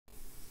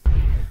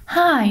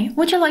Hi,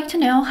 would you like to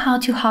know how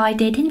to hide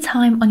date and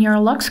time on your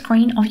lock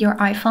screen of your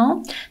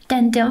iPhone?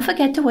 Then don't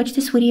forget to watch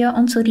this video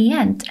until the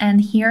end,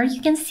 and here you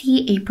can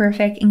see a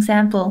perfect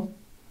example.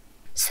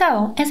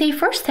 So, as a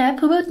first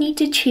step, we will need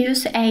to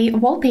choose a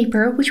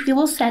wallpaper which we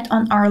will set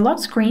on our lock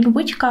screen,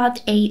 which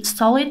got a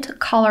solid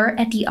color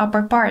at the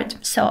upper part.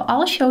 So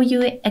I'll show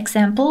you an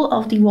example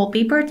of the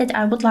wallpaper that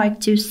I would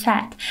like to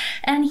set.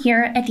 And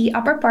here at the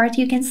upper part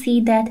you can see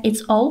that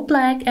it's all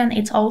black and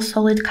it's all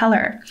solid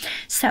color.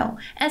 So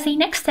as a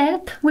next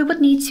step, we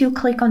would need to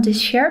click on this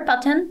share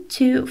button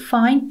to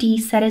find the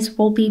set as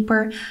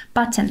wallpaper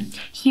button.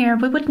 Here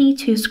we would need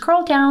to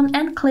scroll down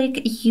and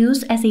click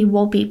use as a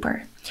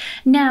wallpaper.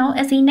 Now,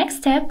 as a next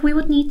step, we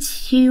would need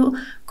to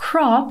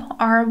crop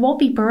our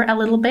wallpaper a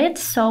little bit.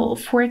 So,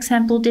 for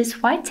example,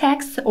 this white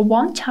text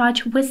won't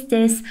touch with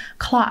this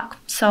clock.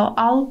 So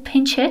I'll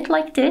pinch it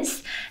like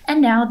this,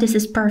 and now this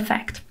is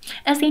perfect.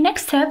 As a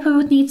next step, we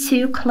would need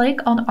to click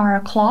on our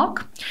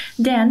clock.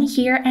 Then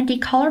here in the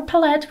color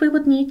palette, we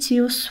would need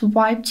to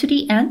swipe to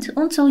the end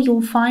until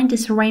you'll find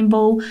this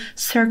rainbow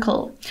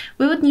circle.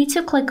 We would need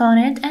to click on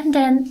it and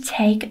then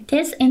take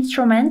this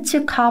instrument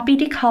to copy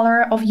the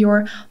color of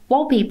your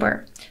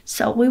wallpaper.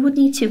 So we would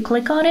need to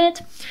click on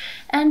it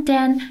and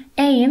then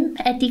aim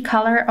at the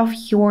color of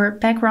your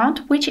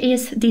background, which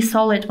is the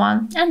solid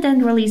one, and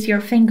then release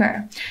your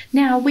finger.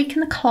 Now we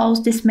can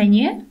close this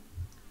menu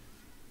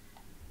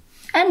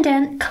and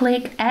then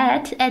click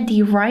add at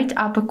the right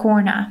upper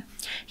corner.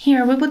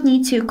 Here we would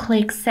need to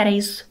click set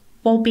as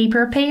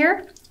wallpaper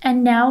pair,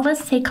 and now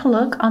let's take a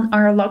look on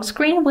our lock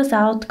screen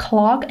without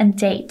clock and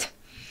date.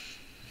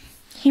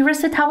 Here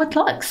is it how it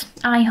looks.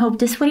 I hope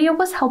this video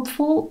was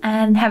helpful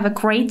and have a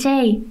great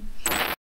day.